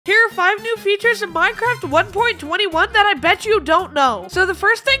5 new features in Minecraft 1.21 that I bet you don't know. So the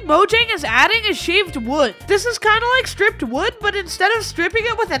first thing Mojang is adding is shaved wood. This is kind of like stripped wood, but instead of stripping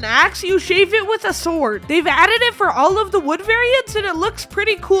it with an axe, you shave it with a sword. They've added it for all of the wood variants, and it looks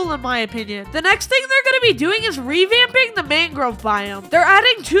pretty cool in my opinion. The next thing they're going to be doing is revamping the mangrove biome. They're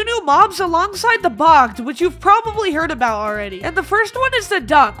adding 2 new mobs alongside the bogged, which you've probably heard about already. And the first one is the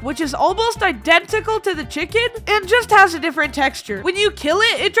duck, which is almost identical to the chicken and just has a different texture. When you kill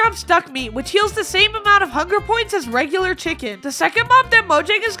it, it drops duck meat, which heals the same amount of hunger points as regular chicken. The second mob that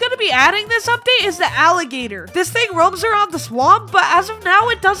Mojang is going to be adding this update is the alligator. This thing roams around the swamp, but as of now,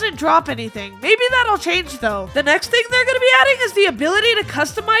 it doesn't drop anything. Maybe that'll change though. The next thing they're going to be adding is the ability to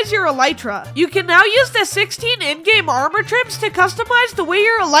customize your elytra. You can now use the 16 in-game armor trims to customize the way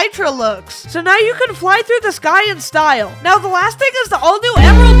your elytra looks. So now you can fly through the sky in style. Now the last thing is the all-new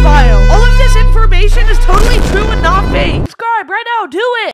emerald biome. All of this information is totally true and not fake. Subscribe right now, do it!